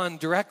who've gone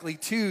directly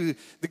to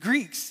the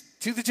Greeks,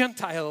 to the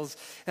Gentiles,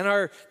 and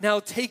are now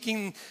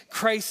taking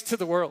Christ to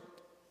the world.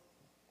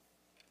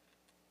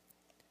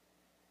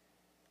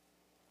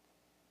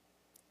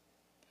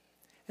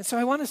 And so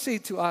I want to say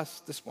to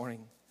us this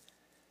morning,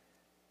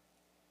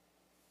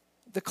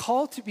 the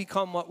call to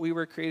become what we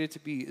were created to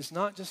be is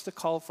not just a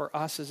call for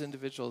us as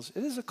individuals.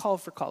 It is a call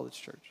for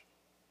College Church.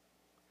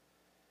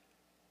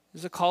 It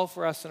is a call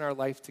for us in our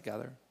life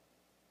together.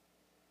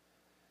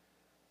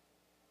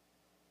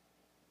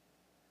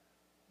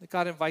 That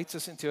God invites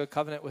us into a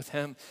covenant with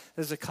him.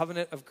 There's a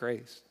covenant of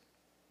grace.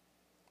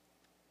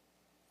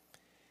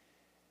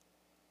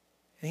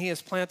 And he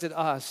has planted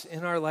us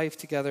in our life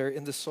together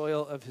in the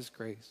soil of his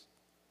grace.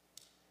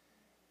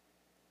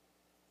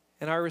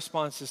 And our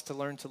response is to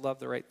learn to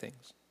love the right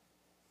things.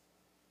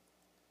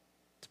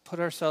 To put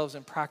ourselves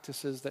in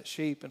practices that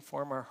shape and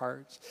form our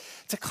hearts.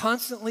 To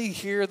constantly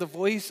hear the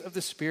voice of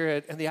the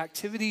Spirit and the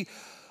activity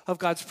of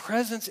God's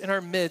presence in our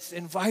midst,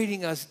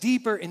 inviting us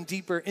deeper and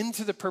deeper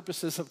into the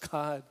purposes of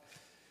God.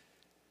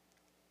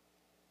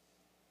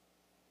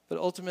 But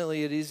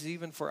ultimately, it is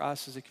even for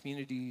us as a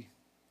community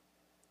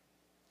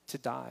to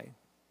die.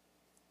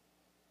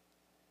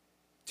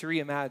 To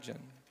reimagine.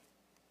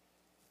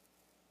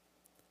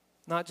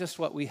 Not just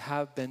what we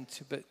have been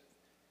to,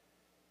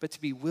 but to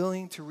be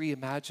willing to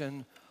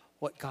reimagine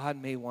what God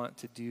may want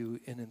to do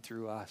in and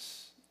through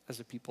us as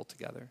a people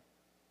together.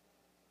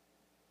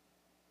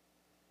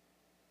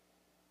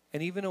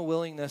 And even a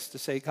willingness to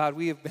say, God,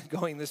 we have been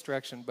going this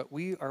direction, but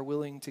we are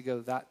willing to go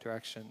that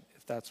direction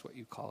if that's what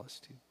you call us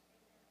to.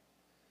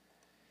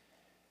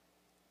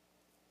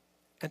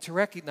 And to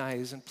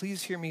recognize, and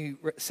please hear me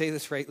say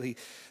this rightly,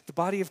 the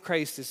body of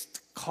Christ is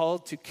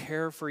called to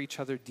care for each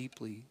other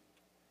deeply.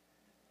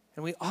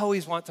 And we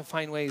always want to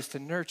find ways to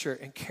nurture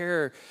and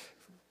care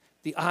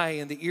the eye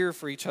and the ear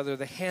for each other,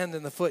 the hand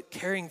and the foot,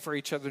 caring for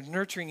each other,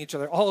 nurturing each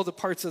other, all the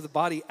parts of the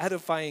body,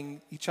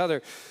 edifying each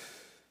other.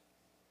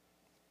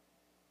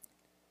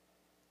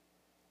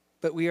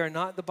 But we are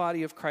not the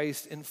body of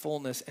Christ in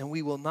fullness, and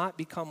we will not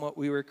become what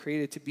we were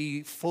created to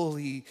be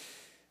fully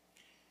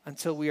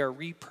until we are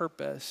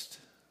repurposed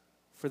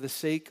for the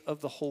sake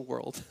of the whole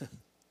world.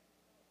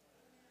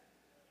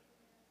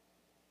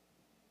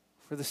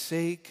 For the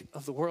sake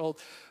of the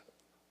world.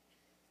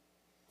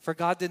 For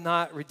God did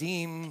not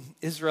redeem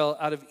Israel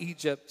out of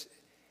Egypt,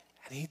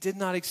 and he did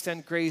not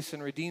extend grace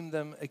and redeem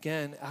them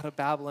again out of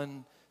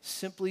Babylon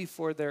simply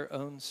for their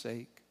own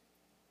sake.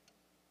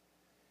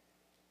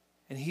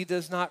 And he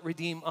does not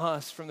redeem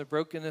us from the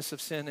brokenness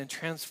of sin and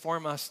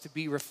transform us to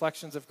be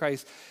reflections of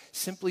Christ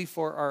simply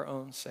for our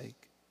own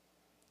sake,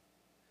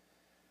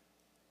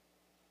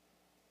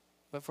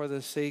 but for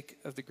the sake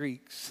of the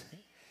Greeks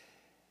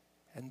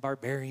and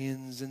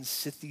barbarians and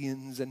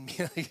Scythians and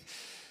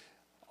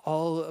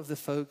all of the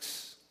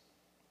folks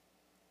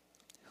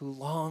who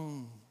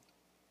long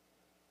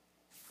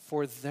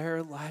for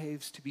their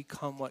lives to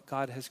become what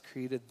God has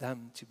created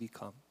them to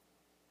become.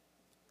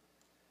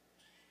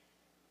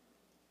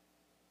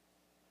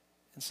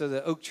 And so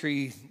the oak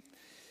tree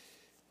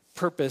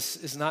purpose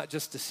is not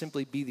just to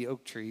simply be the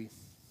oak tree,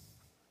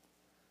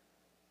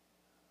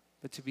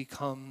 but to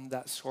become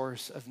that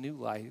source of new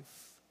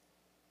life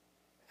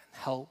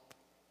and help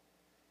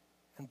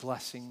and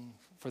blessing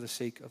for the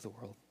sake of the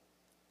world.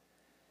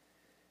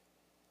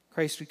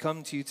 Christ, we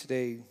come to you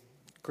today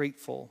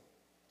grateful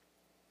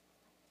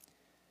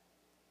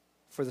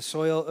for the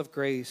soil of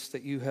grace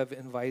that you have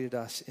invited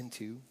us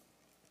into.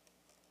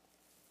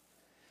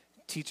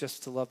 Teach us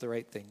to love the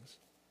right things.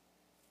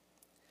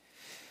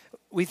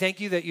 We thank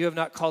you that you have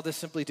not called us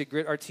simply to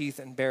grit our teeth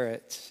and bear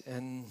it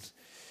and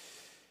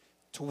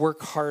to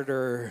work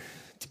harder,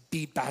 to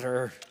be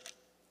better,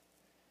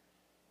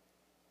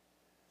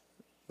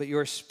 but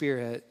your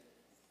Spirit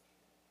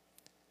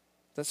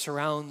that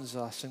surrounds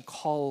us and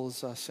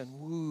calls us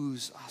and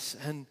woos us,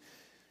 and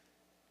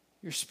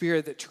your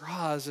Spirit that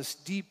draws us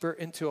deeper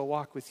into a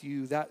walk with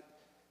you, that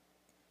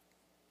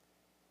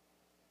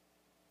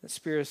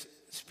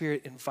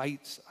Spirit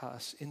invites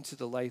us into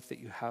the life that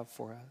you have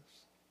for us.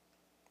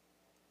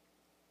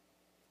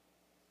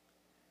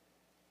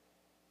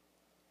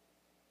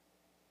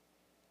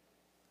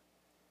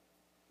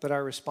 But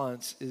our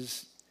response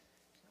is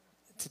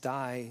to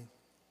die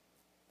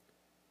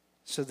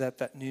so that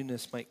that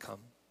newness might come.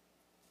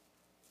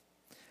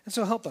 And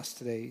so help us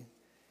today.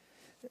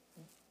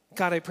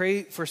 God, I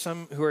pray for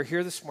some who are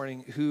here this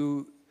morning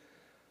who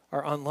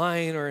are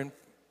online or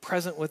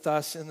present with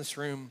us in this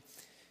room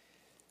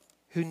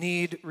who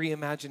need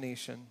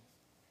reimagination.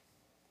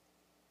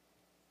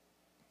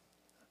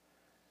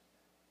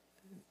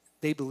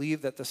 They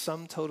believe that the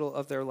sum total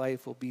of their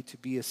life will be to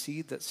be a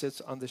seed that sits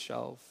on the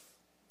shelf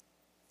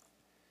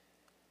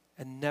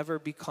and never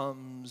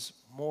becomes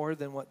more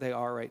than what they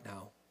are right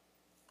now.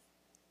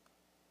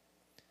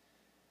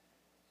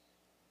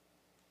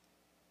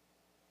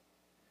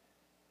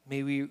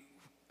 May we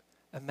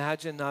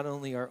imagine not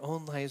only our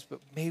own lives, but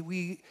may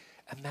we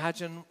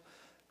imagine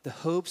the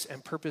hopes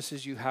and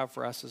purposes you have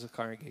for us as a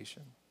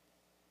congregation.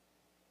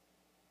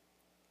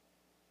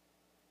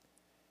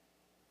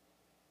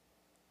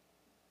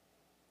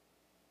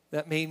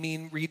 That may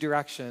mean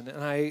redirection.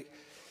 And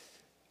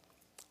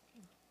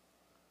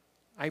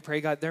I pray,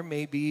 God, there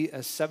may be a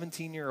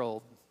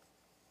 17-year-old,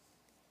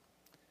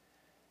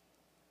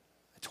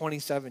 a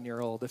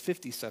 27-year-old, a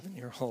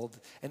 57-year-old,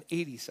 an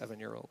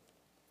 87-year-old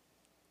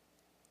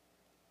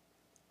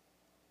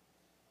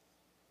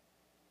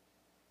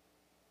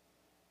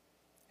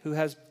who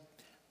has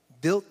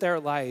built their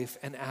life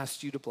and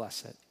asked you to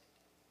bless it.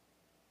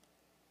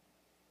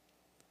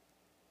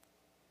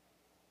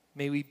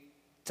 May we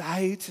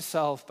die to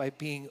self by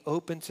being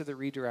open to the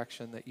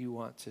redirection that you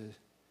want to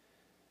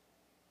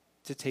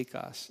take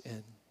us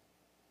in,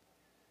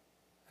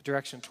 a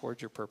direction towards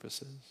your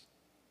purposes.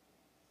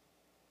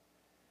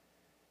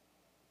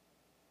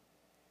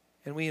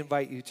 And we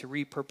invite you to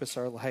repurpose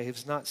our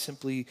lives, not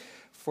simply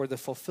for the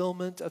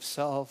fulfillment of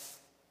self,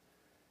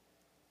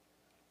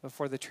 but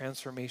for the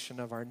transformation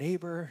of our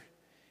neighbor,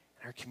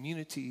 and our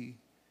community,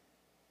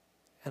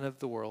 and of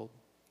the world.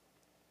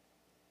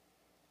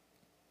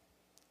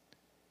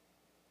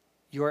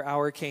 Your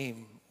hour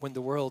came when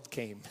the world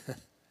came,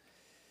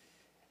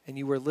 and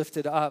you were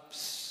lifted up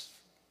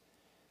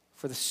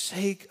for the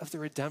sake of the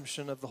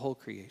redemption of the whole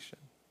creation.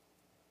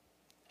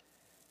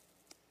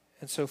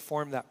 And so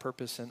form that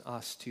purpose in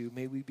us too.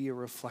 May we be a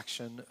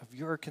reflection of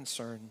your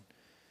concern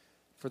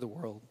for the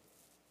world.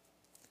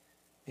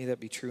 May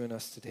that be true in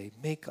us today.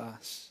 Make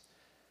us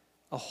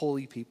a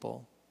holy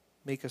people.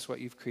 Make us what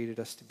you've created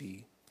us to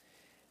be.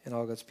 And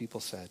all God's people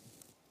said,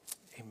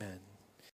 amen.